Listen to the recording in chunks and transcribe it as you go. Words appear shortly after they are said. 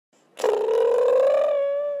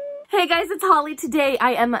Hey guys, it's Holly. Today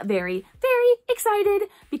I am very, very excited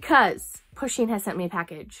because Pusheen has sent me a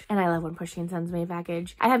package, and I love when Pusheen sends me a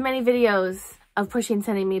package. I have many videos of Pusheen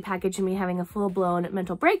sending me a package and me having a full-blown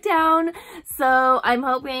mental breakdown, so I'm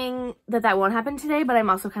hoping that that won't happen today, but I'm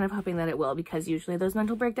also kind of hoping that it will, because usually those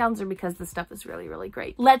mental breakdowns are because the stuff is really, really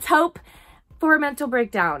great. Let's hope for a mental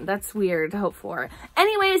breakdown. That's weird to hope for.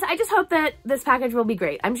 Anyways, I just hope that this package will be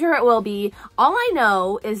great. I'm sure it will be. All I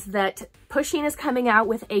know is that Pusheen is coming out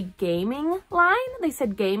with a gaming line. They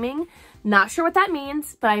said gaming. Not sure what that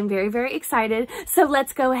means, but I'm very, very excited. So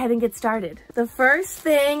let's go ahead and get started. The first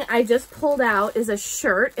thing I just pulled out is a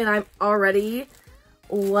shirt, and I'm already...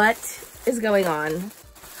 What is going on?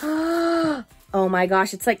 Oh my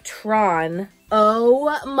gosh, it's like Tron.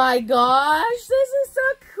 Oh my gosh, this is so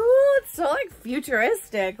cool. It's so like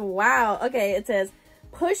futuristic. Wow. Okay, it says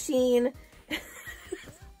Pusheen.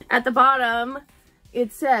 At the bottom,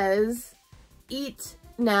 it says eat,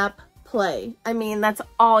 nap, play. I mean, that's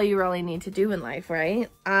all you really need to do in life, right?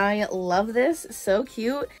 I love this. So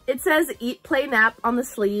cute. It says eat, play, nap on the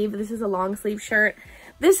sleeve. This is a long sleeve shirt.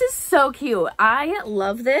 This is so cute. I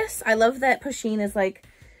love this. I love that Pusheen is like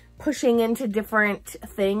pushing into different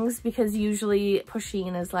things, because usually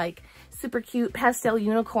Pusheen is like super cute pastel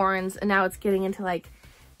unicorns, and now it's getting into like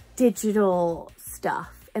digital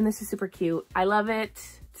stuff, and this is super cute. I love it.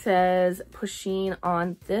 It says Pusheen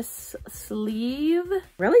on this sleeve.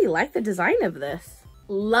 Really like the design of this.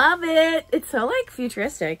 Love it. It's so like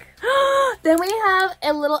futuristic. Then we have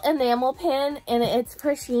a little enamel pin, and it's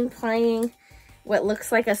Pusheen playing what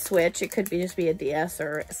looks like a Switch. It could be just be a DS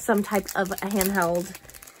or some type of a handheld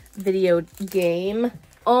video game.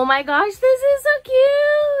 Oh my gosh, this is so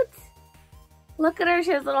cute. Look at her.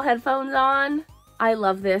 She has little headphones on. I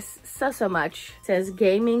love this so much. It says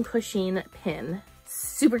gaming Pusheen pin.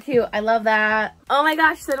 Super cute. I love that. Oh my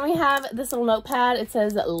gosh. Then we have this little notepad. It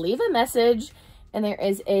says leave a message, and there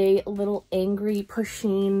is a little angry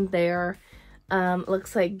Pusheen there.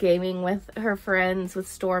 Looks like gaming with her friends, with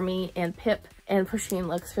Stormy and Pip, and Pusheen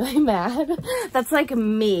looks really mad. That's like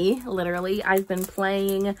me, literally. I've been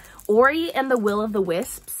playing Ori and the Will of the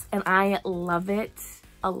Wisps, and I love it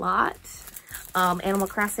a lot. Animal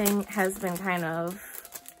Crossing has been kind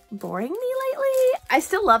of boring me lately. I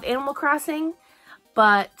still love Animal Crossing,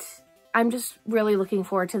 but I'm just really looking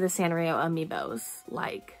forward to the Sanrio amiibos.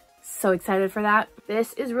 Like, so excited for that.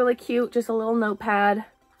 This is really cute, just a little notepad.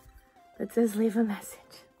 It says leave a message.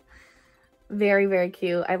 Very, very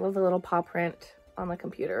cute. I love the little paw print on the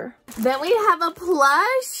computer. Then we have a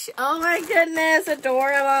plush. Oh my goodness,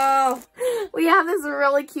 adorable. We have this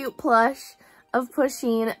really cute plush of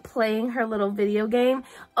Pusheen playing her little video game.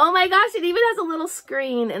 Oh my gosh, it even has a little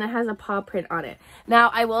screen, and it has a paw print on it.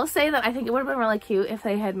 Now, I will say that I think it would have been really cute if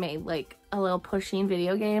they had made like a little Pusheen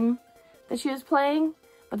video game that she was playing.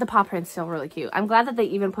 But the paw print's still really cute. I'm glad that they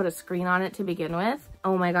even put a screen on it to begin with.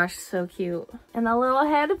 Oh my gosh, so cute. And the little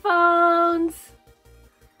headphones.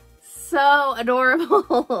 So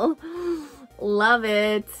adorable. Love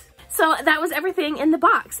it. So that was everything in the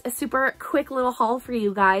box. A super quick little haul for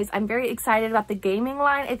you guys. I'm very excited about the gaming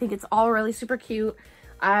line. I think it's all really super cute.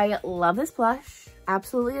 I love this plush.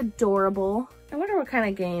 Absolutely adorable. I wonder what kind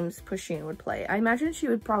of games Pusheen would play. I imagine she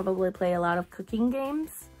would probably play a lot of cooking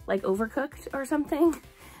games, like Overcooked or something,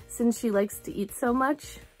 since she likes to eat so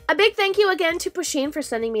much. A big thank you again to Pusheen for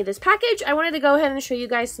sending me this package. I wanted to go ahead and show you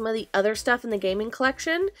guys some of the other stuff in the gaming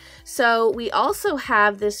collection. So we also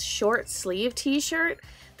have this short sleeve t-shirt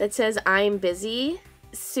that says I'm busy.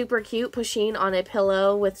 Super cute. Pusheen on a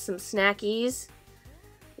pillow with some snackies.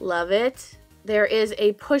 Love it. There is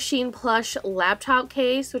a Pusheen plush laptop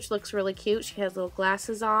case, which looks really cute. She has little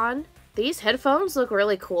glasses on. These headphones look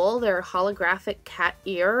really cool. They're holographic cat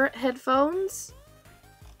ear headphones.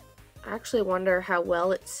 I actually wonder how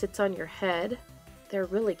well it sits on your head. They're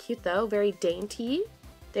really cute though, very dainty.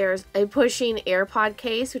 There's a Pusheen AirPod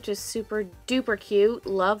case, which is super duper cute.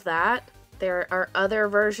 Love that. There are other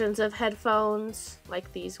versions of headphones,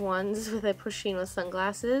 like these ones with a Pusheen with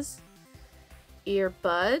sunglasses.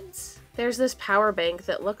 Earbuds. There's this power bank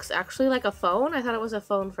that looks actually like a phone. I thought it was a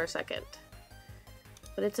phone for a second.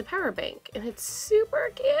 But it's a power bank, and it's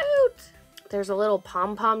super cute. There's a little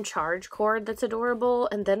pom-pom charge cord that's adorable,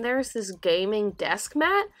 and then there's this gaming desk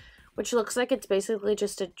mat, which looks like it's basically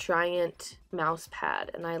just a giant mouse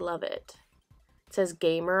pad, and I love it. It says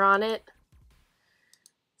gamer on it.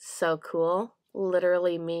 So cool.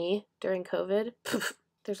 Literally me during COVID.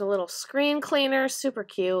 There's a little screen cleaner, super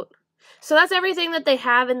cute. So that's everything that they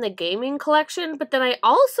have in the gaming collection, but then I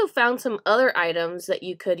also found some other items that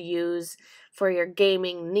you could use for your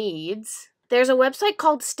gaming needs. There's a website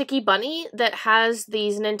called Sticky Bunny that has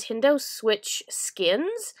these Nintendo Switch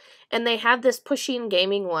skins, and they have this Pusheen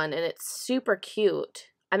gaming one, and it's super cute.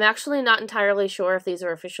 I'm actually not entirely sure if these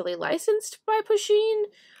are officially licensed by Pusheen,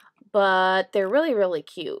 but they're really, really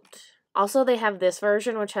cute. Also, they have this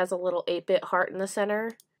version, which has a little 8-bit heart in the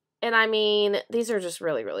center. And I mean, these are just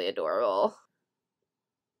really, really adorable.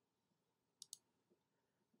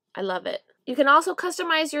 I love it. You can also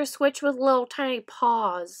customize your Switch with little tiny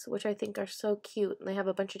paws, which I think are so cute, and they have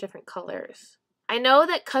a bunch of different colors. I know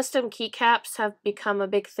that custom keycaps have become a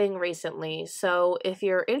big thing recently, so if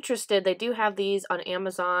you're interested, they do have these on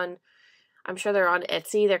Amazon. I'm sure they're on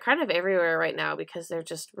Etsy. They're kind of everywhere right now because they're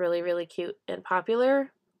just really, really cute and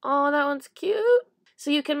popular. Oh, that one's cute. So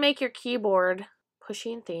you can make your keyboard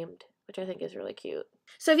Pusheen themed, which I think is really cute.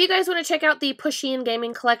 So if you guys want to check out the Pusheen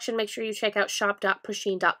gaming collection, make sure you check out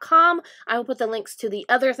shop.pusheen.com. I will put the links to the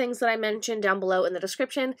other things that I mentioned down below in the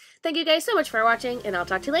description. Thank you guys so much for watching, and I'll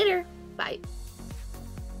talk to you later. Bye.